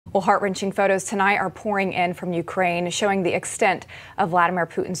Well, heart-wrenching photos tonight are pouring in from Ukraine, showing the extent of Vladimir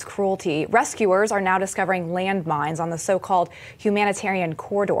Putin's cruelty. Rescuers are now discovering landmines on the so-called humanitarian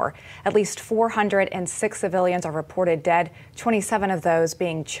corridor. At least 406 civilians are reported dead, 27 of those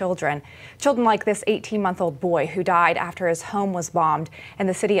being children. Children like this 18-month-old boy who died after his home was bombed in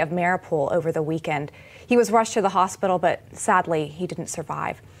the city of Mariupol over the weekend. He was rushed to the hospital, but sadly, he didn't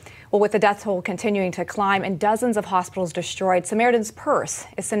survive. Well, with the death toll continuing to climb and dozens of hospitals destroyed, Samaritan's Purse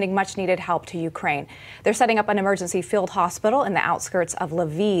is sending much-needed help to Ukraine. They're setting up an emergency field hospital in the outskirts of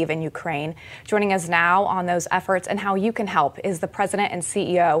Lviv in Ukraine. Joining us now on those efforts and how you can help is the president and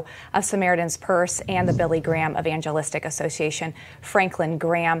CEO of Samaritan's Purse and the Billy Graham Evangelistic Association, Franklin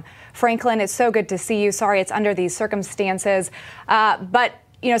Graham. Franklin, it's so good to see you. Sorry it's under these circumstances, but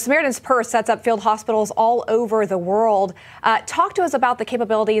you know, Samaritan's Purse sets up field hospitals all over the world. Talk to us about the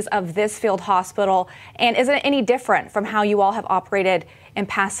capabilities of this field hospital, and is it any different from how you all have operated in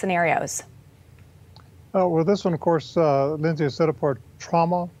past scenarios? Well, this one, of course, Lindsay, is set up for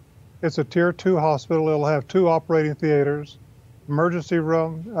trauma. It's a Tier 2 hospital. It'll have 2 operating theaters, emergency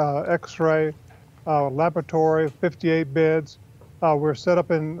room, X-ray, laboratory, 58 beds. We're set up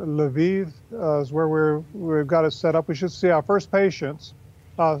in Lviv, is where we've got it set up. We should see our first patients.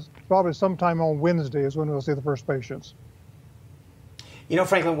 Probably sometime on Wednesday is when we'll see the first patients. You know,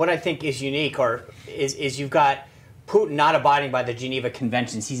 Franklin, what I think is unique is you've got Putin not abiding by the Geneva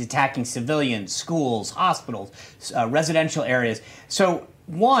Conventions. He's attacking civilians, schools, hospitals, residential areas. So,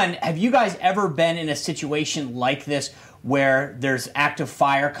 one, have you guys ever been in a situation like this where there's active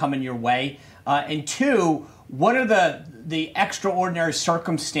fire coming your way? And two, what are the extraordinary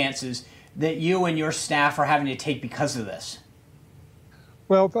circumstances that you and your staff are having to take because of this?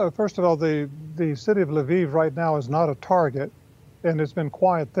 Well, first of all, the city of Lviv right now is not a target, and it's been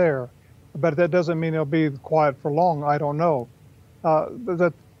quiet there. But that doesn't mean it'll be quiet for long. I don't know.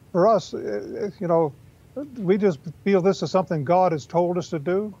 That for us, you know, we just feel this is something God has told us to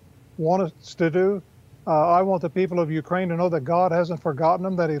do, want us to do. I want the people of Ukraine to know that God hasn't forgotten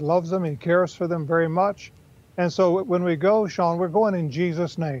them, that He loves them, He cares for them very much. And so when we go, Sean, we're going in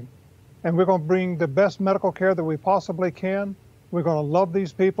Jesus' name, and we're going to bring the best medical care that we possibly can. We're going to love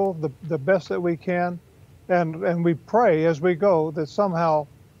these people the best that we can, and we pray as we go that somehow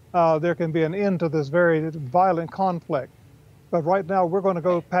there can be an end to this very violent conflict. But right now, we're going to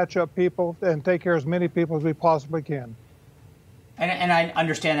go patch up people and take care of as many people as we possibly can. And I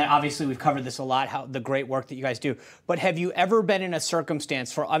understand that obviously we've covered this a lot, how the great work that you guys do. But have you ever been in a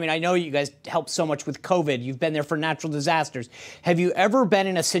circumstance I mean, I know you guys help so much with COVID. You've been there for natural disasters. Have you ever been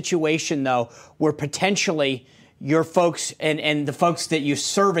in a situation, though, where potentially your folks and the folks that you're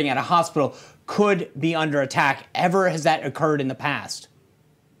serving at a hospital could be under attack? Ever has that occurred in the past?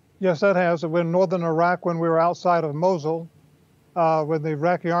 Yes, that has. In northern Iraq, when we were outside of Mosul, when the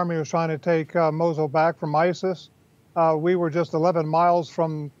Iraqi army was trying to take Mosul back from ISIS, we were just 11 miles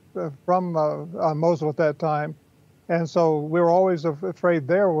from Mosul at that time. And so we were always afraid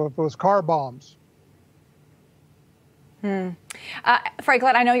there was car bombs.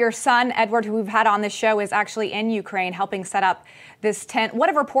 Franklin, I know your son, Edward, who we've had on this show, is actually in Ukraine helping set up this tent. What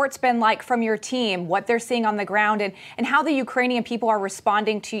have reports been like from your team, what they're seeing on the ground, and how the Ukrainian people are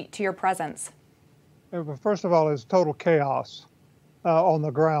responding to your presence? First of all, it's total chaos on the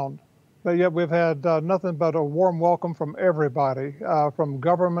ground. But yet we've had nothing but a warm welcome from everybody, from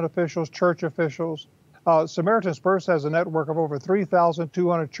government officials, church officials. Samaritan's Purse has a network of over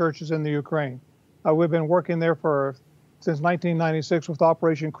 3,200 churches in the Ukraine. We've been working there since 1996 with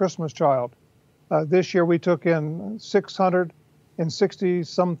Operation Christmas Child. This year we took in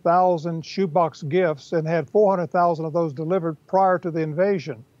 660-some thousand shoebox gifts and had 400,000 of those delivered prior to the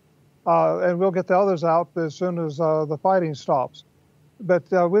invasion. And we'll get the others out as soon as the fighting stops.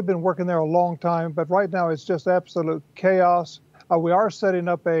 But we've been working there a long time, but right now it's just absolute chaos. We are setting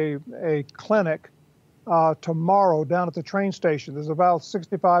up a clinic tomorrow down at the train station. There's about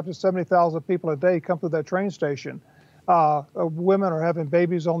 65 to 70,000 people a day come through that train station. Women are having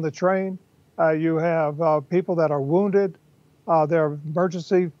babies on the train. You have people that are wounded. There are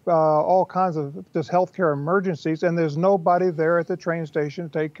emergency, all kinds of just healthcare emergencies, and there's nobody there at the train station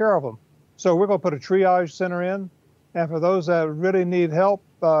to take care of them. So we're going to put a triage center in, and for those that really need help,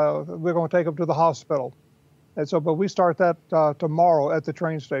 we're going to take them to the hospital. And so, but we start that tomorrow at the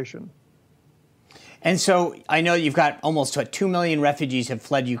train station. And so I know you've got almost 2 million refugees have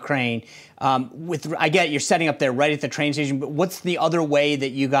fled Ukraine. I get you're setting up there right at the train station, but what's the other way that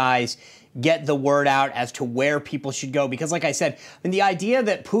you guys get the word out as to where people should go? Because like I said, I mean, the idea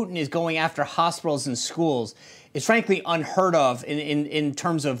that Putin is going after hospitals and schools is frankly unheard of in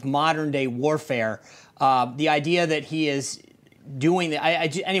terms of modern day warfare. The idea that he is doing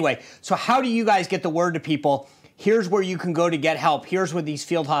that. Anyway, so how do you guys get the word to people? Here's where you can go to get help. Here's where these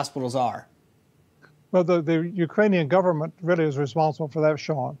field hospitals are. Well, the Ukrainian government really is responsible for that,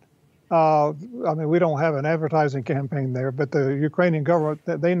 Sean. I mean, we don't have an advertising campaign there, but the Ukrainian government,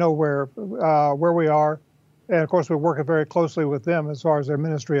 they know where we are. And of course, we're working very closely with them as far as their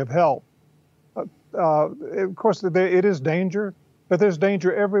Ministry of Health. Of course, it is danger, but there's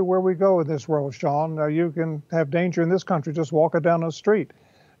danger everywhere we go in this world, Sean. You can have danger in this country just walking down the street.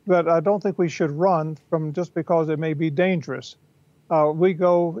 But I don't think we should run from just because it may be dangerous. We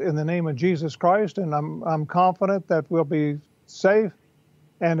go in the name of Jesus Christ, and I'm confident that we'll be safe.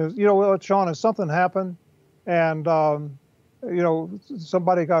 And you know, Sean, if something happened, and you know,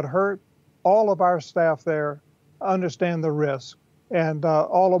 somebody got hurt, all of our staff there understand the risk, and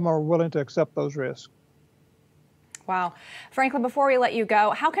all of them are willing to accept those risks. Wow. Franklin, before we let you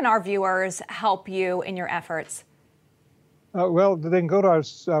go, how can our viewers help you in your efforts? Well, they can go to our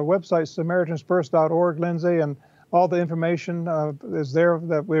website, SamaritansFirst.org, Lindsay, and all the information is there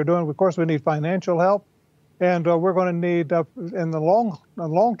that we're doing. Of course, we need financial help, and we're going to need, in the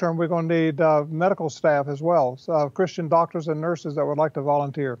long term, we're going to need medical staff as well, so Christian doctors and nurses that would like to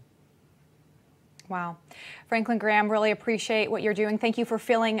volunteer. Wow. Franklin Graham, really appreciate what you're doing. Thank you for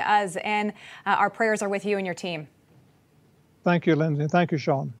filling us in. Our prayers are with you and your team. Thank you, Lindsay. Thank you,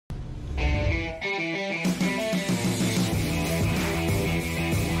 Sean.